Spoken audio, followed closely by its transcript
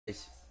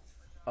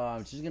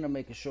I'm just gonna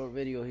make a short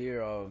video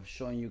here of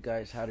showing you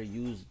guys how to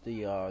use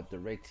the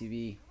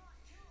DirecTV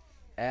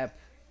app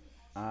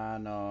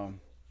on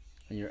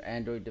your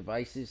Android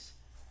devices.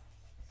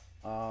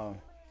 Uh,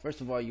 First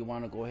of all, you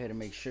want to go ahead and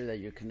make sure that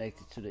you're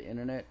connected to the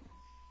internet,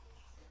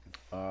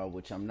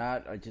 which I'm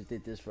not. I just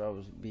did this for I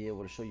was be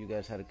able to show you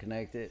guys how to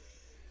connect it.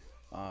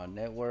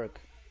 Network,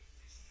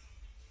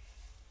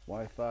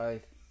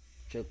 Wi-Fi.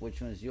 Check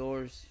which one's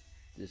yours.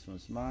 This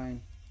one's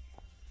mine.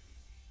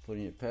 Put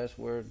in your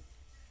password.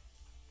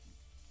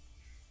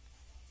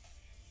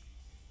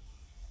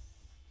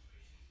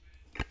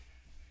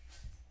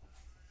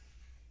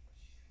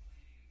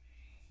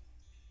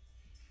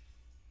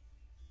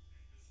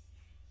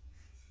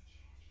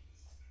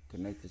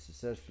 Connected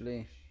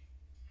successfully.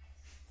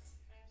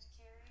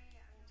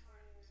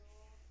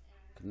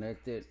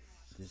 Connected.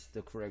 This is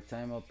the correct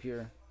time up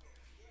here.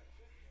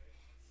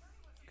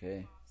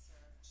 Okay.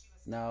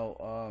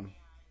 Now,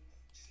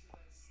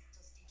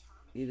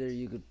 either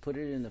you could put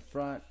it in the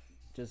front,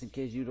 just in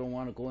case you don't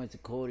want to go into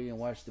Kodi and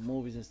watch the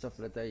movies and stuff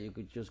like that. You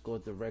could just go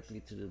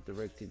directly to the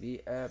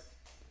DirecTV app.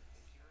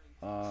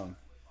 Um,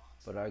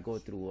 but I go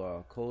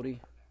through Kodi,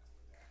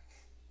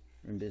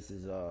 and this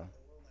is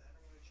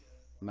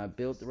my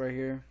build right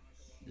here,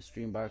 the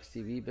Streambox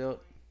TV build.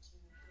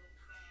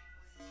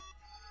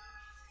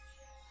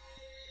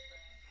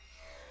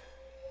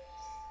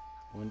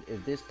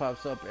 If this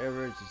pops up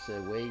ever, just say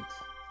wait.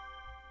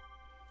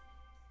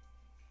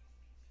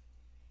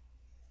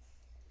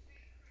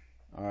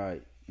 All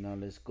right, now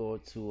let's go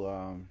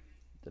to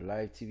the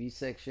live TV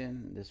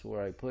section. This is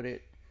where I put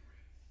it.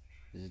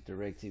 This is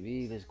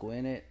DirecTV. Let's go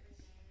in it.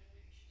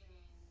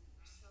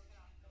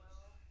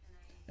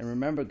 And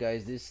remember,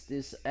 guys,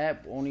 this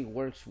app only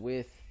works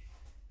with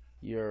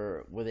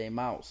a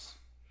mouse.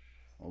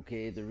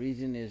 Okay, the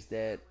reason is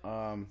that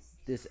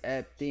this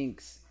app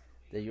thinks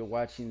that you're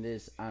watching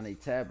this on a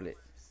tablet.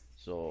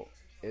 So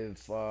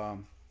if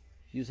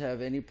you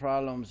have any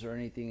problems or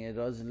anything, it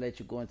doesn't let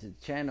you go into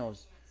the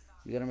channels.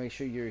 You gotta make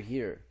sure you're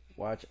here.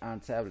 Watch on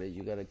tablet.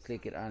 You gotta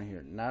click it on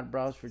here. Not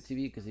browse for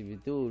TV, because if you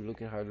do,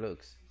 look at how it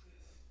looks.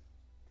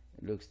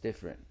 It looks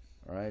different.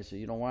 All right, so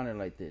you don't want it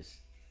like this.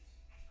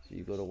 So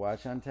you go to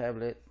watch on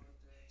tablet,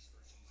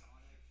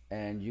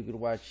 and you could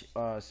watch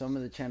some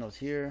of the channels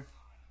here.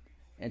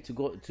 And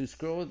to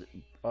scroll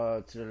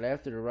to the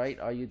left or the right,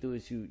 all you do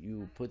is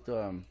you put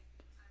the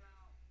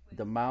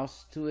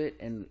mouse to it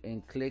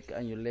and click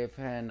on your left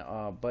hand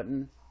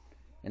button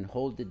and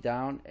hold it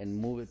down and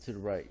move it to the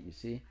right. You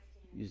see,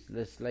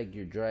 it's like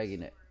you're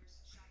dragging it.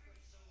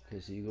 Okay,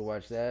 so you can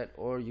watch that,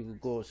 or you could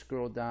go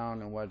scroll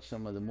down and watch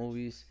some of the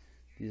movies.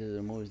 These are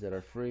the movies that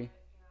are free.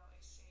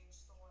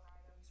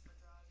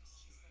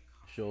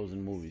 Shows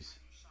and movies.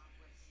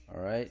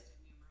 All right.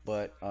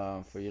 But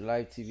for your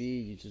live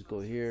TV, you just go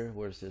here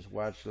where it says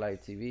watch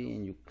live TV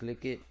and you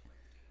click it.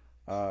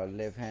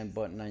 Left hand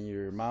button on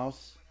your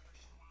mouse.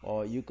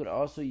 Or you could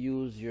also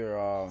use your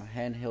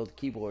handheld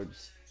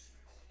keyboards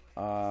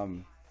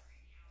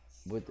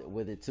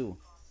with it too.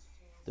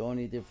 The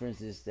only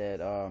difference is that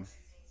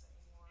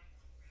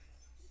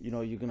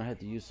you're gonna have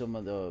to use some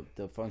of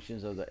the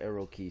functions of the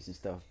arrow keys and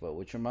stuff. But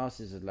with your mouse,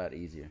 is a lot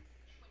easier.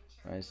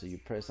 Right. So you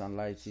press on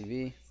live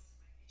TV.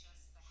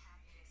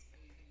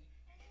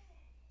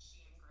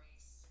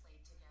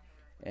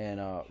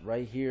 And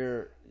right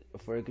here,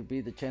 for it could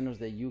be the channels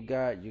that you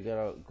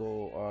gotta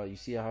go. You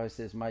see how it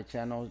says my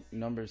channel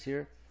numbers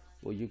here?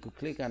 Well, you could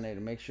click on it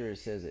and make sure it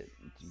says it.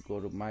 Go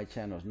to my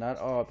channels, not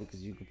all,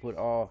 because you could put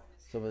all.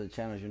 Some of the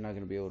channels you're not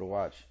gonna be able to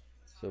watch.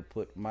 So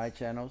put my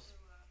channels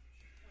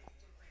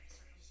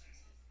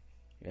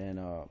and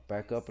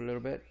back up a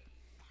little bit,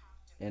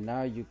 and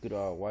now you could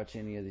watch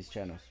any of these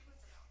channels.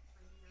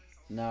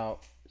 Now,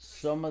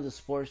 some of the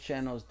sports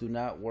channels do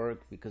not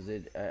work because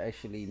it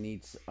actually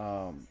needs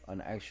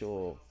an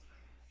actual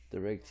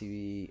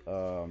DirecTV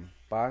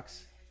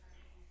box,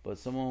 but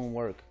some of them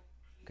work.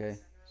 Okay,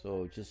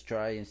 so just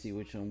try and see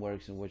which one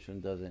works and which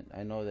one doesn't.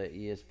 I know that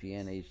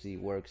ESPN HD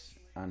works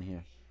on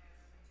here.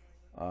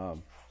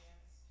 Um,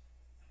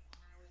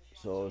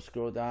 so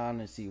scroll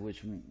down and see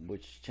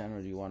which channel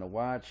you want to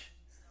watch.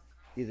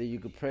 Either you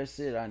could press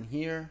it on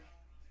here,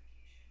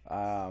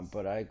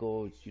 but I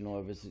go,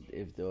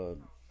 if the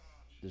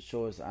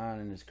show is on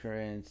and it's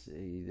current,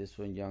 this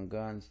one Young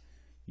Guns,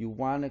 you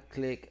want to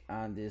click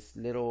on this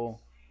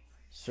little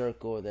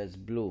circle that's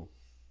blue.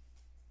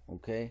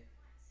 Okay,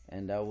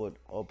 and that would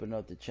open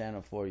up the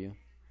channel for you.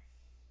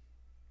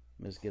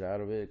 Let's get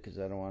out of it because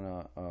I don't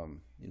want to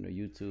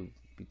YouTube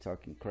be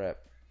talking crap.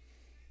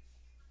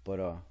 But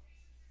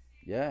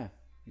yeah,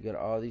 you got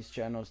all these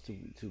channels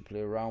to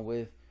play around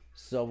with.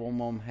 Some of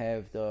them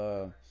have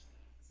the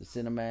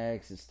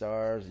Cinemax and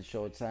Stars and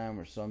Showtime,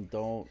 or some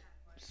don't.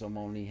 Some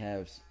only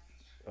have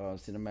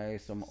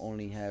Cinemax, some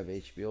only have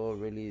HBO.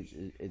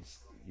 Really, it's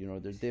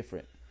they're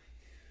different.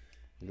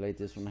 Like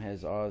this one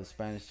has all the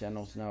Spanish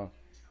channels. Now,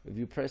 if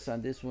you press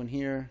on this one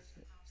here,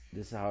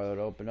 this is how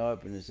it'll open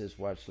up, and it says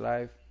watch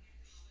live.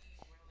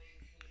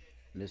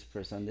 Let's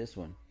press on this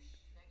one.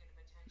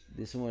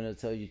 This one will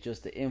tell you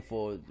just the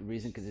info, the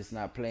reason because it's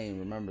not playing.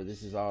 Remember,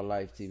 this is all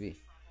live TV.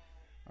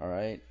 All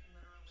right.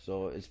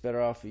 So it's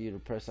better off for you to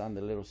press on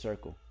the little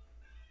circle.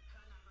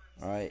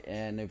 All right.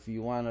 And if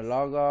you want to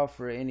log off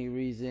for any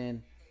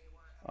reason,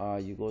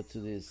 you go to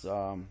this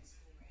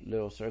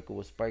little circle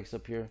with spikes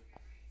up here,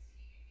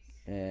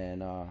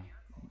 and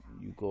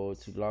you go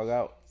to log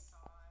out.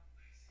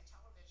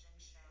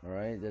 All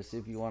right. That's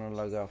if you want to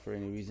log out for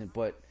any reason,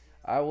 but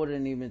I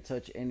wouldn't even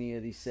touch any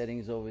of these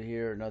settings over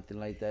here or nothing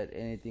like that.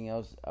 Anything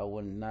else, I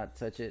would not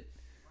touch it.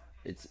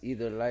 It's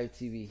either live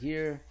TV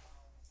here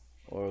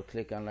or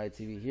click on live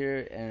TV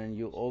here, and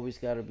you always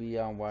got to be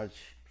on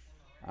watch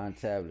on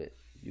tablet.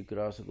 You could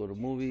also go to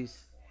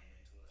movies.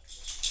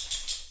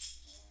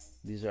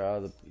 These are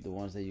all the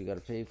ones that you got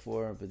to pay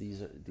for, but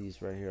these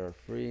right here are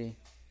free.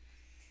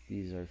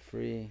 These are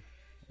free,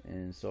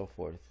 and so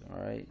forth. All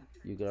right.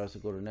 You could also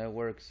go to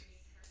networks,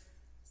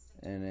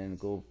 and then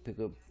go pick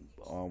up,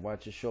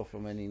 watch a show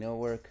from any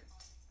network.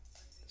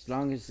 As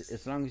long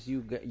as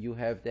you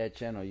have that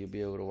channel, you'll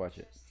be able to watch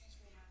it.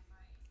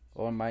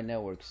 On my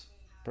networks,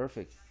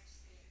 perfect.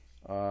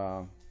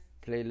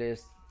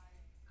 Playlist,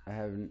 I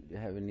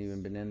haven't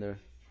even been in there.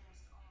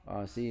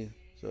 See,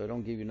 so I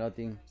don't give you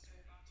nothing.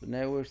 So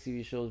networks,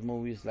 TV shows,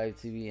 movies, live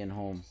TV, and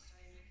home.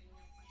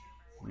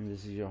 And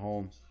this is your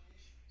home.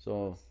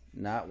 So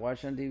not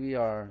watch on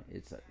DVR.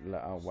 It's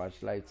watch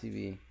live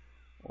TV,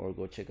 or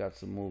go check out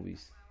some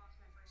movies.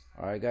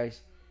 All right,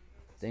 guys.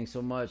 Thanks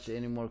so much.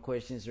 Any more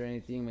questions or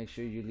anything, make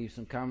sure you leave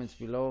some comments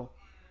below.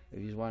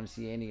 If you want to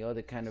see any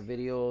other kind of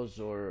videos,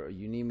 or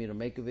you need me to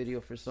make a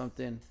video for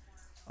something,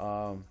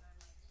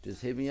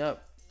 just hit me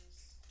up.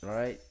 All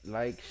right,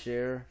 like,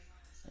 share,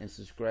 and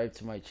subscribe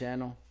to my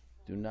channel.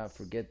 Do not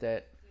forget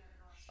that.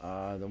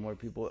 The more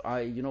people,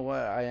 you know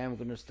what, I am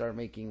gonna start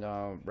making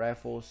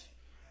raffles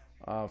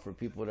for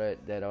people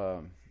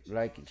that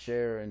like it,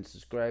 share, and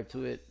subscribe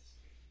to it,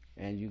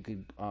 and you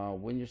could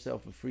win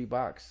yourself a free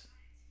box.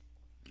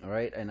 All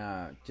right, and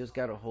just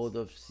got a hold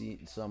of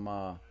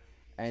some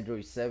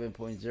Android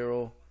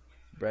 7.0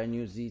 brand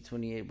new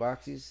Z28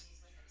 boxes.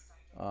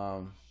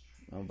 I'm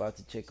about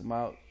to check them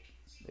out.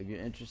 If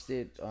you're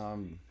interested,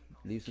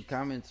 leave some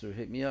comments or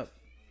hit me up.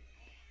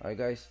 All right,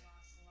 guys.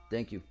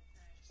 Thank you.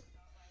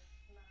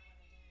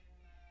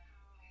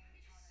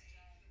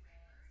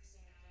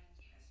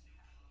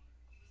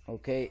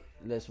 Ok,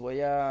 les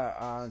voy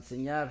a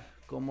enseñar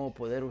cómo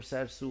poder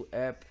usar su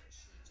app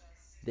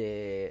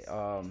de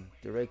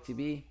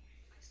DirecTV.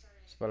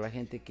 Es para la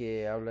gente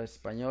que habla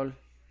español.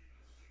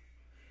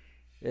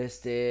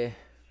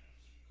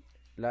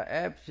 La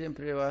app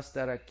siempre va a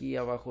estar aquí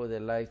abajo de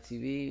Live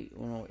TV.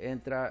 Uno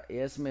entra y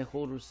es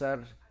mejor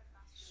usar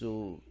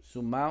su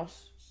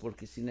mouse,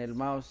 porque sin el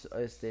mouse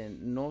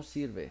no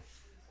sirve,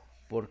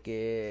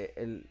 porque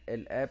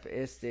el app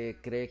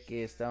cree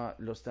que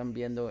lo están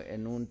viendo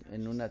en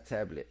una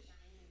tablet.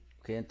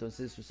 Okay,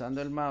 entonces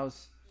usando el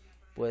mouse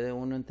puede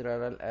uno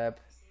entrar al app.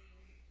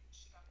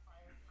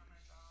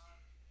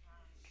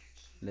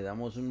 Le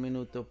damos un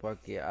minuto para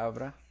que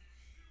abra.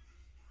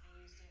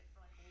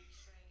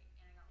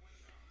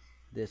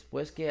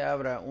 Después que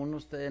abra, uno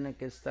tiene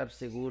que estar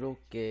seguro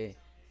que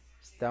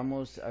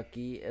estamos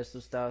aquí, esto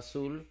está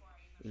azul,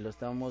 y lo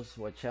estamos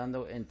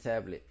watchando en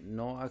tablet,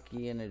 no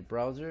aquí en el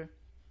browser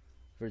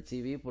for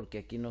TV, porque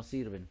aquí no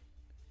sirven.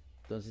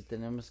 Entonces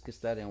tenemos que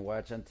estar en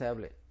watch on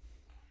tablet.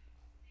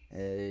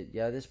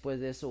 Ya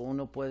después de eso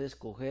uno puede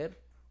escoger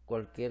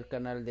cualquier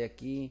canal de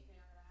aquí.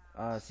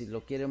 Si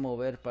lo quiere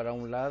mover para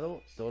un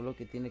lado, todo lo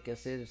que tiene que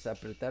hacer es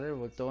apretar el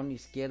botón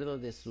izquierdo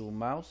de su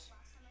mouse,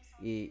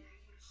 y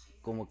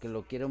como que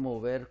lo quiere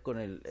mover con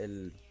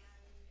el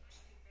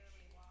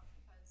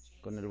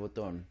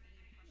botón.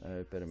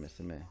 Espérame,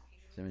 se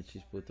me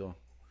chisputó.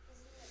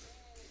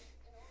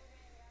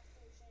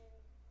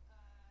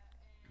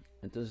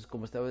 Entonces,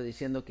 como estaba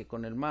diciendo, que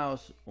con el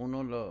mouse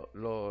uno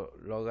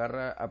lo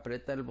agarra,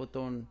 aprieta el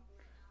botón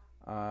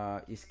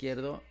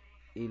izquierdo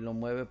y lo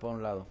mueve para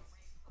un lado,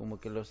 como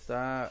que lo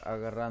está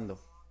agarrando,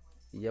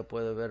 y ya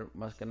puede ver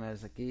más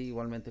canales aquí.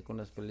 Igualmente con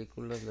las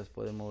películas las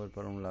puede mover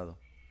para un lado.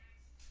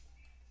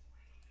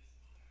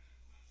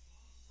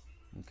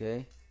 Ok,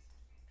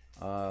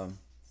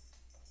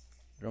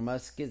 lo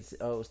más que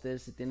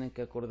ustedes se tienen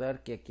que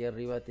acordar que aquí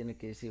arriba tiene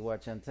que decir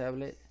watch on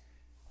tablet.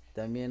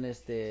 También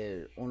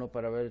uno,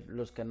 para ver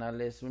los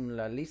canales,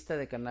 la lista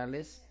de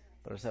canales,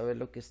 para saber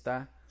lo que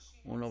está,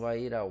 uno va a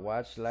ir a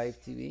watch live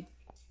TV,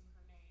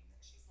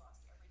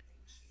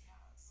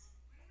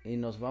 y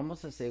nos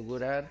vamos a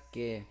asegurar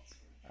que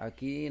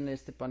aquí en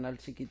este panel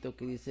chiquito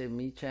que dice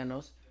My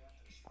Channels,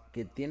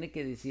 que tiene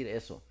que decir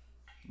eso,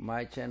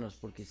 My Channels,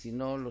 porque si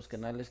no, los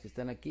canales que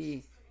están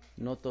aquí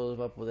no todos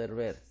va a poder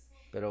ver,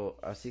 pero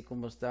así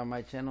como está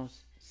My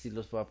Channels, sí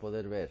los va a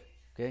poder ver.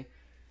 ¿Ok?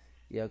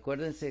 Y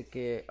acuérdense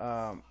que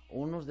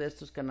unos de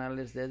estos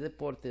canales de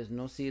deportes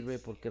no sirve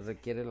porque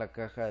requiere la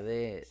caja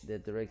de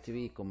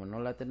DirecTV. Como no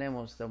la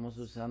tenemos, estamos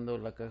usando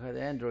la caja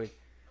de Android,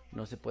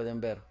 no se pueden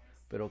ver,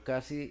 pero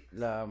casi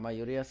la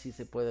mayoría sí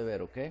se puede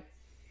ver. ¿Ok?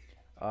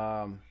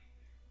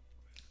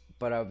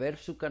 para ver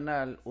su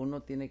canal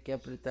uno tiene que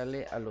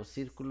apretarle a los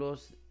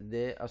círculos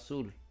de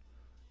azul.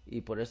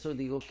 Y por eso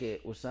digo que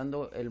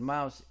usando el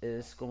mouse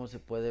es como se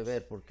puede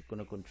ver, porque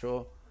con el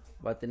control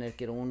va a tener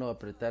que uno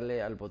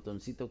apretarle al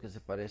botoncito que se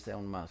parece a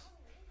un mouse.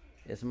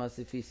 Es más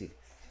difícil.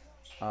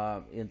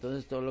 Y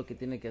entonces todo lo que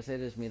tiene que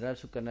hacer es mirar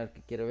su canal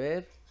que quiere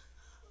ver.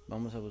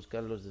 Vamos a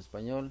buscar los de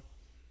español.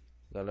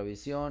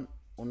 Galavisión.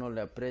 Uno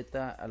le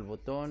aprieta al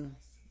botón,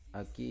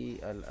 aquí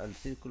al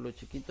círculo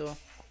chiquito,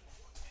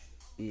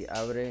 y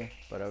abre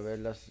para ver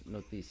las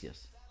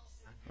noticias.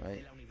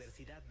 Right.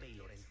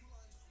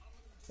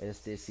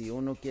 Si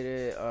uno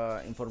quiere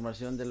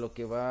información de lo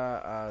que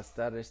va a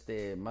estar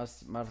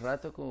más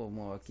rato,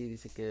 como aquí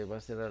dice que va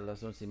a ser a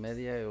las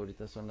 11:30 y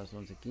ahorita son las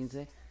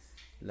 11:15,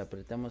 le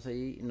apretamos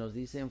ahí y nos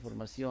dice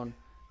información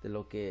de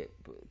lo que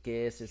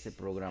es ese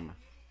programa.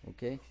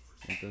 Ok,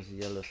 entonces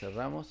ya lo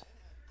cerramos.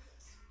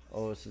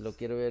 O si lo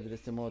quiere ver de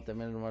este modo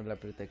también nomás le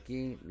aprieta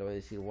aquí, le va a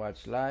decir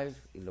watch live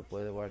y lo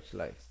puede watch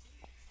live.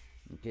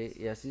 Okay,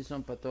 y así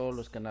son para todos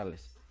los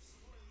canales.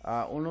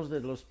 Unos de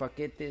los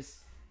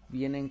paquetes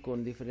vienen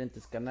con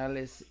diferentes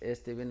canales.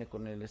 Este viene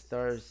con el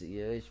Stars y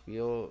el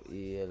HBO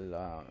y el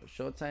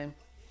Showtime,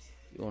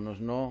 y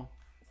unos no.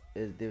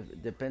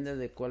 Depende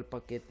de cuál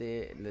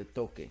paquete le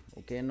toque.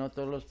 Okay, no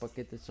todos los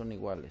paquetes son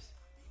iguales,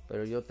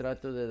 pero yo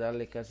trato de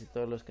darle casi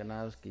todos los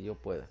canales que yo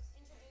pueda.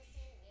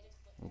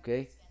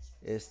 Okay,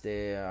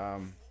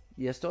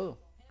 y es todo.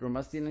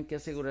 Nomás tienen que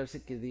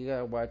asegurarse que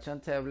diga Watch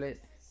on Tablet,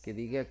 que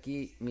diga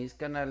aquí mis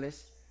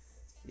canales,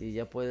 y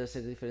ya puede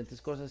hacer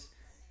diferentes cosas.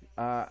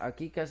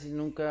 Aquí casi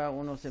nunca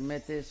uno se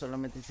mete,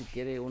 solamente si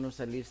quiere uno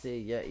salirse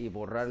y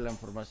borrar la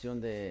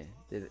información de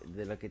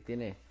la que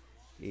tiene,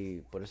 y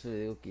por eso le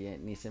digo que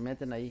ni se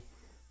meten ahí.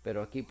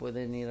 Pero aquí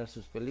pueden ir a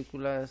sus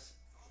películas,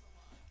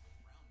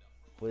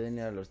 pueden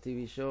ir a los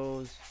TV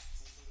shows,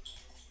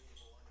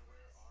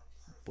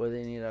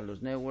 pueden ir a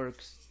los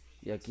networks,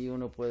 y aquí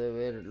uno puede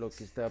ver lo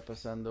que está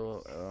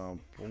pasando.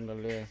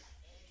 Póngale,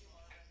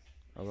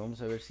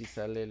 vamos a ver si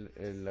sale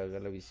la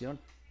Galavisión.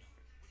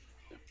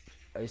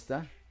 Ahí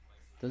está.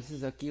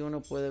 Entonces aquí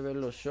uno puede ver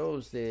los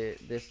shows de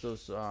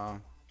estos,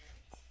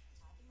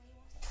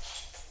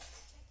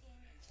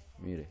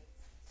 mire,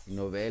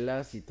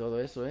 novelas y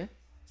todo eso,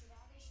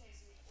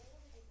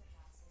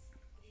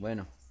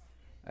 Bueno,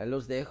 ahí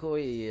los dejo,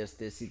 y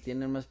si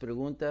tienen más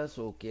preguntas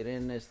o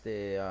quieren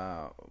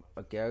a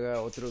que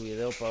haga otro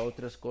video para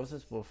otras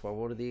cosas, por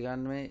favor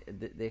díganme,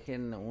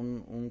 dejen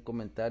un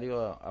comentario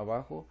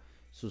abajo,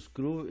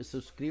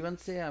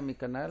 suscríbanse a mi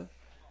canal,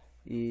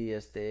 y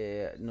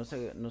no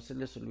se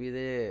les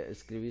olvide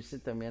escribirse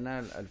también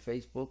al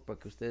Facebook para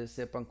que ustedes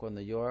sepan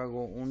cuando yo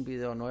hago un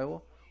video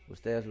nuevo,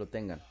 ustedes lo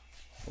tengan.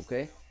 Ok,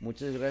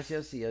 muchas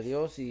gracias y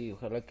adiós, y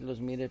ojalá que los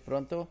mire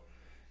pronto,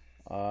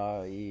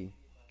 y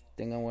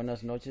tengan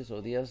buenas noches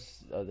o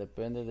días,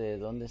 depende de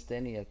dónde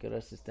estén y a qué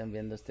horas estén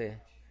viendo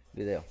este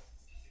video.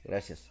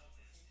 Gracias.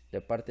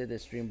 De parte de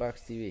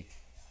Streambox TV.